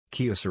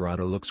Kia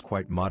Cerato looks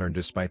quite modern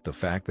despite the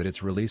fact that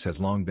its release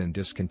has long been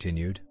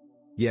discontinued.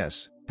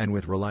 Yes, and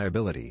with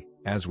reliability,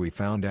 as we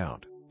found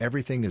out,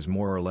 everything is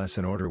more or less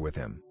in order with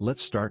him.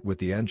 Let's start with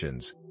the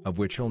engines, of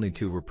which only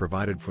two were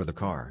provided for the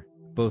car,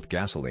 both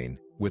gasoline,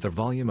 with a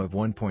volume of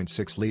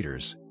 1.6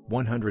 liters,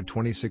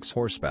 126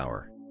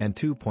 horsepower, and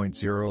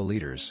 2.0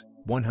 liters,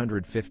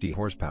 150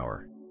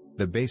 horsepower.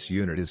 The base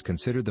unit is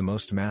considered the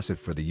most massive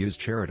for the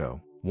used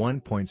Cerato.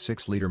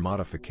 1.6-liter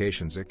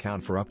modifications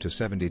account for up to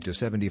 70 to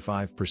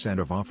 75%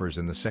 of offers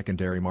in the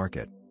secondary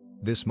market.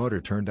 This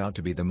motor turned out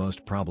to be the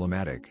most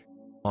problematic.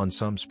 On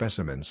some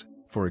specimens,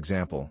 for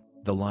example,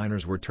 the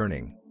liners were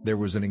turning, there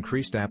was an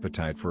increased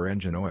appetite for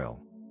engine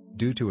oil.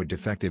 Due to a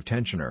defective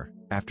tensioner,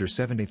 after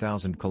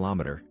 70,000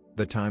 km,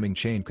 the timing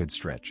chain could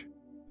stretch.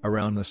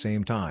 Around the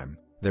same time,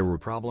 there were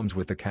problems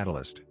with the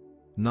catalyst.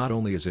 Not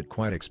only is it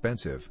quite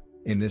expensive,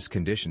 in this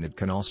condition it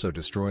can also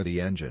destroy the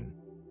engine.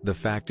 The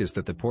fact is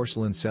that the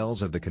porcelain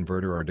cells of the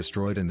converter are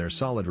destroyed and their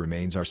solid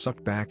remains are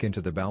sucked back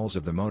into the bowels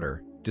of the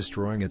motor,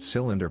 destroying its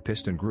cylinder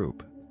piston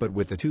group. But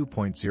with the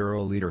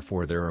 2.0-liter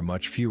 4 there are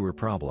much fewer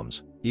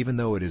problems, even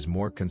though it is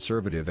more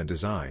conservative in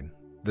design.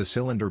 The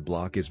cylinder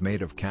block is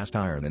made of cast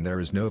iron and there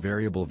is no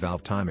variable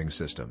valve timing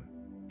system.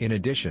 In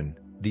addition,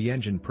 the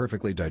engine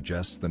perfectly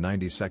digests the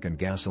 90-second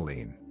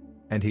gasoline.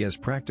 And he has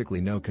practically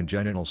no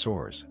congenital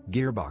sores.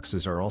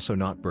 Gearboxes are also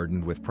not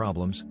burdened with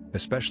problems,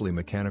 especially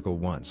mechanical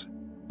ones.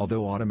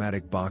 Although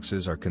automatic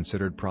boxes are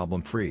considered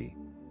problem-free,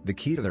 the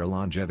key to their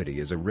longevity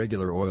is a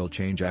regular oil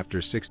change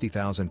after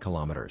 60,000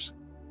 kilometers.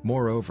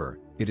 Moreover,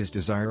 it is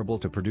desirable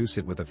to produce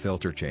it with a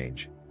filter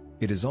change.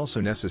 It is also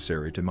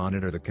necessary to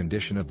monitor the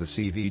condition of the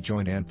CV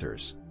joint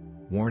anthers.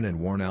 Worn and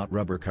worn-out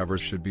rubber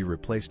covers should be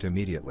replaced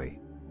immediately.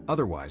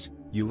 Otherwise,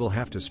 you will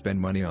have to spend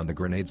money on the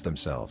grenades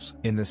themselves.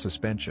 In the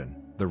suspension,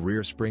 the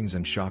rear springs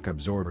and shock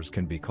absorbers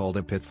can be called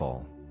a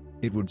pitfall.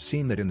 It would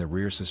seem that in the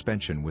rear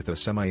suspension with a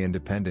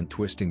semi-independent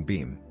twisting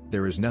beam,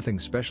 there is nothing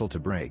special to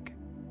break.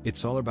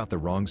 It's all about the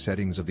wrong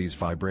settings of these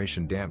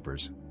vibration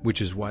dampers,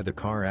 which is why the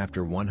car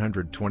after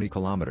 120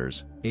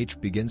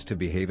 km/h begins to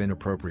behave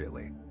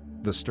inappropriately.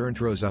 The stern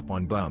throws up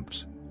on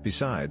bumps,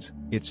 besides,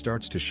 it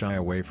starts to shy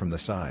away from the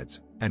sides,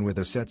 and with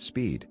a set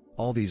speed,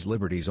 all these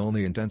liberties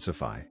only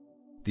intensify.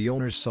 The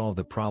owners solve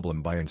the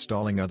problem by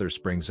installing other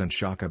springs and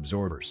shock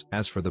absorbers.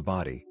 As for the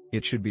body,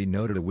 it should be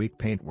noted a weak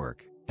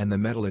paintwork, and the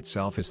metal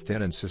itself is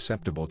thin and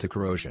susceptible to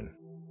corrosion.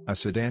 A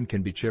sedan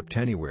can be chipped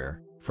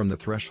anywhere, from the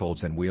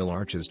thresholds and wheel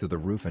arches to the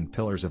roof and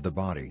pillars of the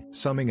body.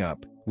 Summing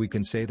up, we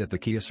can say that the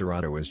Kia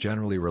Cerato is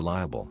generally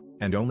reliable,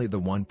 and only the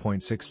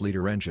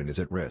 1.6-liter engine is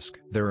at risk.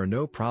 There are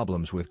no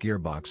problems with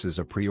gearboxes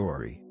a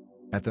priori.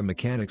 At the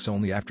mechanics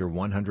only after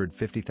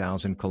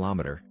 150,000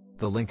 km,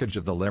 the linkage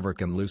of the lever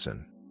can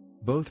loosen.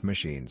 Both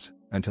machines,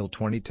 until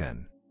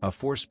 2010, a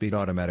 4-speed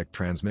automatic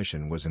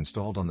transmission was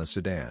installed on the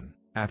sedan,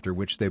 after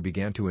which they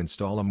began to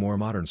install a more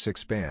modern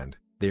 6-band.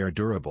 They are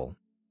durable.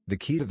 The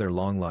key to their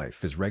long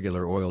life is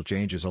regular oil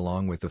changes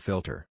along with the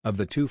filter. Of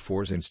the two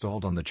 4s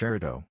installed on the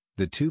Cerato,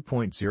 the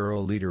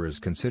 2.0-liter is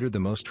considered the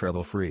most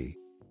trouble-free.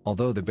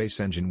 Although the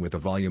base engine with a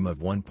volume of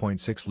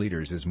 1.6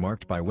 liters is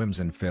marked by whims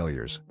and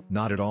failures,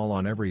 not at all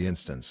on every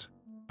instance.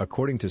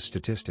 According to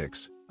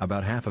statistics,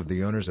 about half of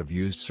the owners of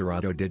used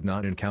Cerato did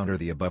not encounter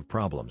the above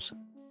problems.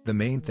 The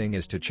main thing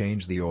is to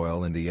change the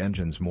oil in the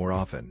engines more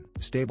often.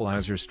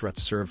 Stabilizer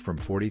struts serve from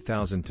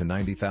 40,000 to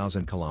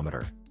 90,000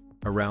 km.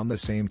 Around the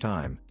same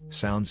time,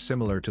 sounds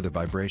similar to the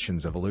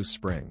vibrations of a loose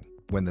spring,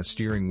 when the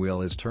steering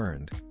wheel is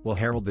turned, will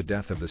herald the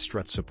death of the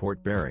strut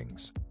support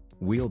bearings.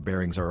 Wheel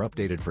bearings are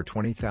updated for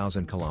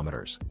 20,000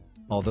 km.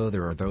 Although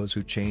there are those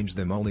who change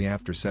them only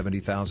after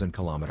 70,000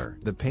 km.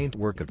 The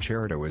paintwork of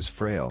Cerato is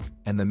frail,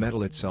 and the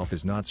metal itself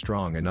is not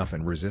strong enough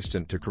and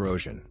resistant to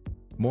corrosion.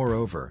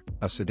 Moreover,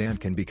 a sedan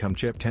can become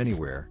chipped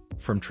anywhere,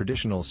 from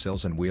traditional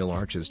sills and wheel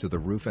arches to the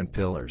roof and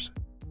pillars.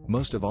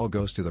 Most of all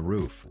goes to the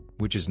roof,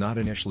 which is not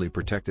initially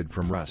protected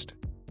from rust.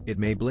 It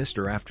may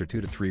blister after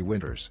 2 to 3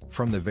 winters.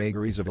 From the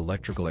vagaries of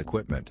electrical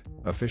equipment,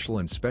 official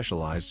and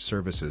specialized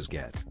services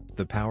get.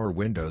 The power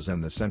windows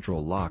and the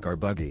central lock are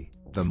buggy.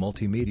 The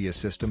multimedia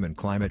system and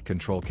climate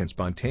control can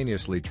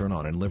spontaneously turn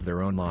on and live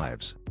their own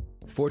lives.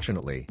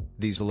 Fortunately,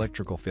 these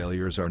electrical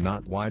failures are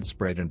not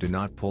widespread and do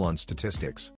not pull on statistics.